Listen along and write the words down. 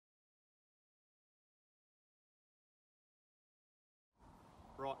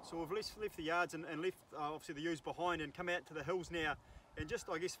Right, so we've left the yards and left obviously the ewes behind and come out to the hills now, and just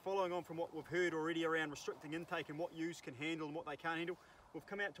I guess following on from what we've heard already around restricting intake and what ewes can handle and what they can't handle, we've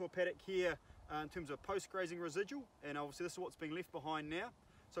come out to a paddock here in terms of post-grazing residual, and obviously this is what's being left behind now.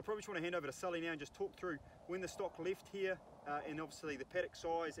 So I probably just want to hand over to Sully now and just talk through when the stock left here and obviously the paddock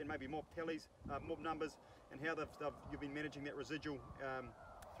size and maybe mob tallies, mob numbers, and how you've been managing that residual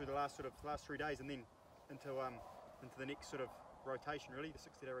through the last 3 days, and then into the next sort of rotation, really, the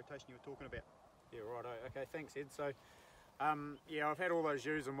 60-day rotation you were talking about. Yeah, right. Okay, thanks, Ed. So, yeah, I've had all those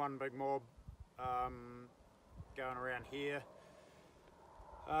ewes in one big mob going around here.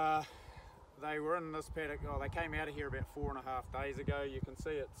 They were in this paddock. Oh, they came out of here about 4.5 days ago. You can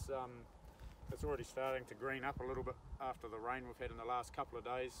see it's already starting to green up a little bit after the rain we've had in the last couple of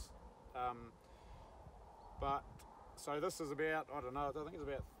days. But so this is about, I don't know, I think it's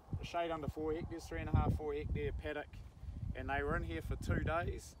about a shade under 4 hectares, 3.5, 4 hectare paddock, and they were in here for 2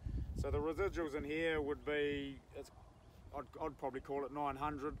 days. So the residuals in here would be, I'd probably call it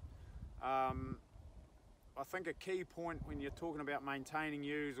 900. I think a key point when you're talking about maintaining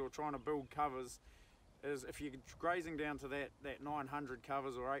ewes or trying to build covers is if you're grazing down to that 900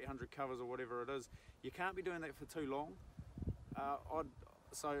 covers or 800 covers or whatever it is, you can't be doing that for too long.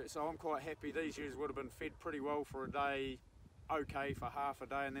 So I'm quite happy these ewes would have been fed pretty well for a day, okay for half a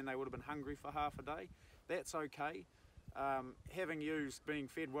day, and then they would have been hungry for half a day. That's okay. Having ewes being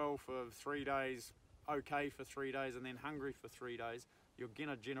fed well for 3 days, okay for 3 days, and then hungry for 3 days, you're going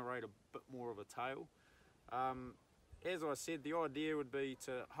to generate a bit more of a tail. As I said, the idea would be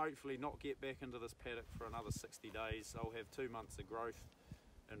to hopefully not get back into this paddock for another 60 days. I'll have 2 months of growth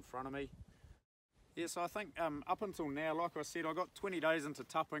in front of me. Yeah, so I think up until now, like I said, I got 20 days into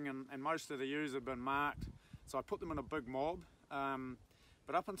tupping and most of the ewes have been marked. So I put them in a big mob.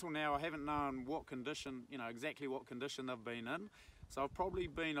 But up until now, I haven't known what condition, exactly what condition they've been in. So I've probably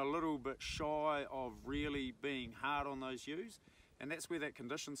been a little bit shy of really being hard on those ewes. And that's where that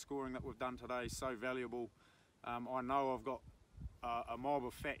condition scoring that we've done today is so valuable. I know I've got a mob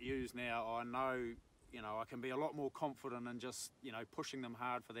of fat ewes now. I know, I can be a lot more confident in just, pushing them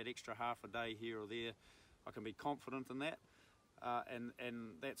hard for that extra half a day here or there. I can be confident in that. And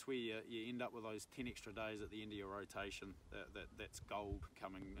that's where you end up with those 10 extra days at the end of your rotation. That's gold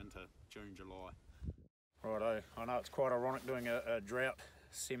coming into June, July. Righto, I know it's quite ironic doing a drought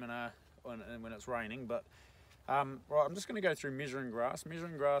seminar when it's raining, but right, I'm just going to go through measuring grass.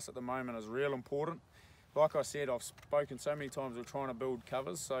 Measuring grass at the moment is real important. Like I said, I've spoken so many times we're trying to build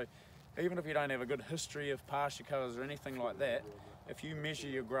covers, so even if you don't have a good history of pasture covers or anything like that, if you measure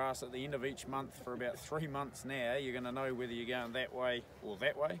your grass at the end of each month for about 3 months now, you're going to know whether you're going that way or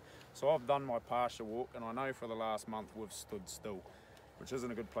that way. So I've done my pasture walk, and I know for the last month we've stood still, which isn't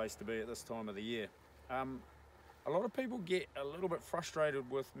a good place to be at this time of the year. A lot of people get a little bit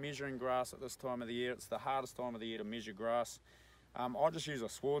frustrated with measuring grass at this time of the year. It's the hardest time of the year to measure grass. I just use a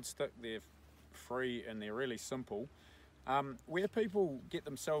sward stick. They're free and they're really simple. Where people get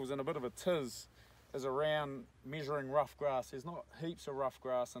themselves in a bit of a tiz is around measuring rough grass. There's not heaps of rough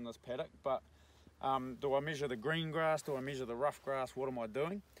grass in this paddock, but do I measure the green grass? Do I measure the rough grass? What am I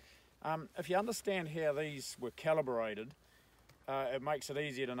doing? If you understand how these were calibrated, it makes it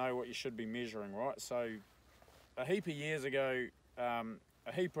easier to know what you should be measuring, right? So a heap of years ago,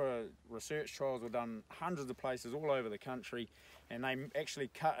 a heap of research trials were done hundreds of places all over the country, and they actually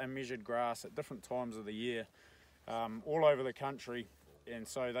cut and measured grass at different times of the year all over the country. And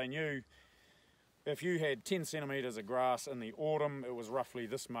so they knew if you had 10 centimetres of grass in the autumn, it was roughly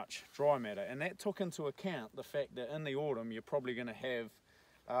this much dry matter. And that took into account the fact that in the autumn you're probably going to have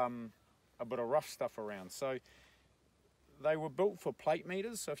a bit of rough stuff around. So they were built for plate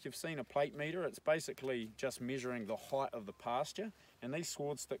meters. So if you've seen a plate meter, it's basically just measuring the height of the pasture. And these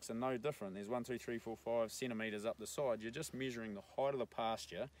sward sticks are no different. There's 1, 2, 3, 4, 5 centimetres up the side. You're just measuring the height of the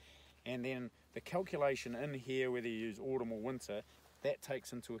pasture. And then the calculation in here, whether you use autumn or winter, that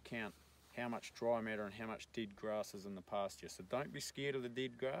takes into account how much dry matter and how much dead grass is in the pasture. So don't be scared of the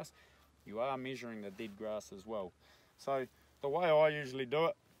dead grass. You are measuring the dead grass as well. So the way I usually do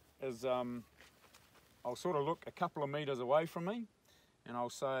it is I'll sort of look a couple of metres away from me and I'll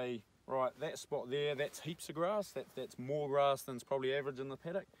say, right, that spot there, that's heaps of grass. That's more grass than's probably average in the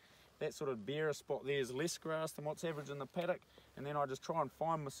paddock. That sort of barer spot there is less grass than what's average in the paddock. And then I just try and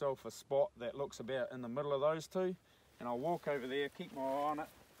find myself a spot that looks about in the middle of those two. And I'll walk over there, keep my eye on it.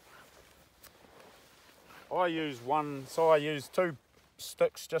 I use 2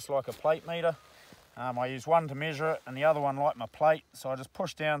 sticks just like a plate meter. I use one to measure it and the other one like my plate. So I just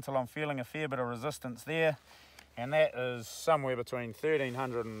push down till I'm feeling a fair bit of resistance there. And that is somewhere between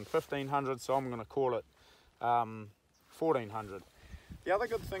 1300 and 1500, so I'm going to call it 1400. The other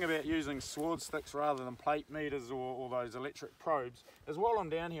good thing about using sword sticks rather than plate meters or those electric probes is while I'm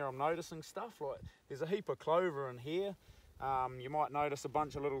down here I'm noticing stuff like there's a heap of clover in here. You might notice a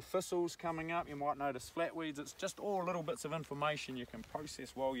bunch of little thistles coming up, you might notice flatweeds. It's just all little bits of information you can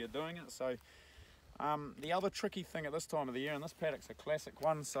process while you're doing it. So the other tricky thing at this time of the year, and this paddock's a classic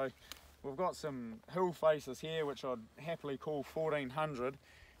one, so we've got some hill faces here which I'd happily call 1400,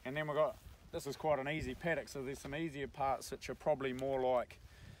 and then we've got, this is quite an easy paddock, so there's some easier parts which are probably more like,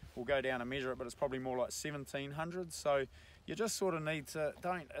 we'll go down and measure it, but it's probably more like 1700. So you just sort of need to,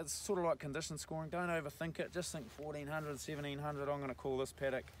 it's sort of like condition scoring, don't overthink it, just think 1400, 1700, I'm going to call this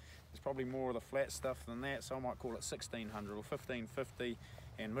paddock. There's probably more of the flat stuff than that, so I might call it 1600 or 1550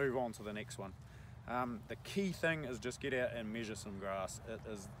 and move on to the next one. The key thing is just get out and measure some grass. It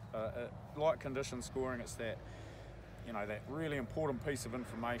is like condition scoring, it's that, you know, that really important piece of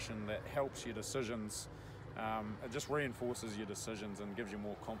information that helps your decisions. It just reinforces your decisions and gives you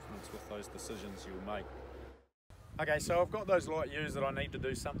more confidence with those decisions you'll make. Okay, so I've got those light ewes that I need to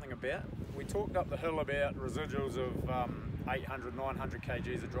do something about. We talked up the hill about residuals of 800, 900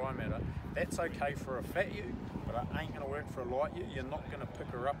 kgs of dry matter. That's okay for a fat ewe, but it ain't going to work for a light ewe. You're not going to pick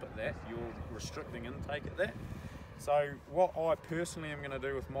her up at that. You're restricting intake at that. So what I personally am going to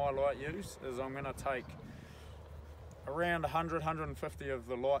do with my light ewes is I'm going to take around 100, 150 of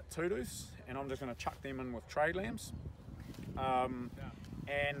the light tutus, and I'm just going to chuck them in with trade lambs.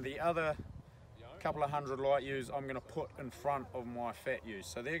 And the other couple of hundred light ewes I'm going to put in front of my fat ewes.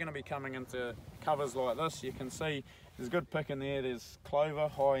 So they're going to be coming into covers like this. You can see there's good pick in there, there's clover,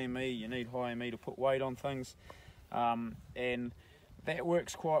 high ME, you need high ME to put weight on things. And that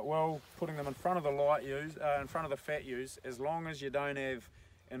works quite well, putting them in front of the light ewes, in front of the fat ewes, as long as you don't have,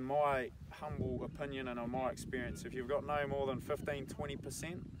 in my humble opinion and in my experience, if you've got no more than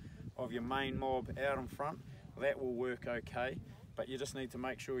 15-20% of your main mob out in front, that will work okay. But you just need to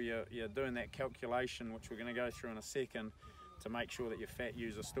make sure you're doing that calculation, which we're going to go through in a second, to make sure that your fat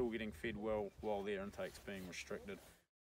ewes are still getting fed well while their intake's being restricted.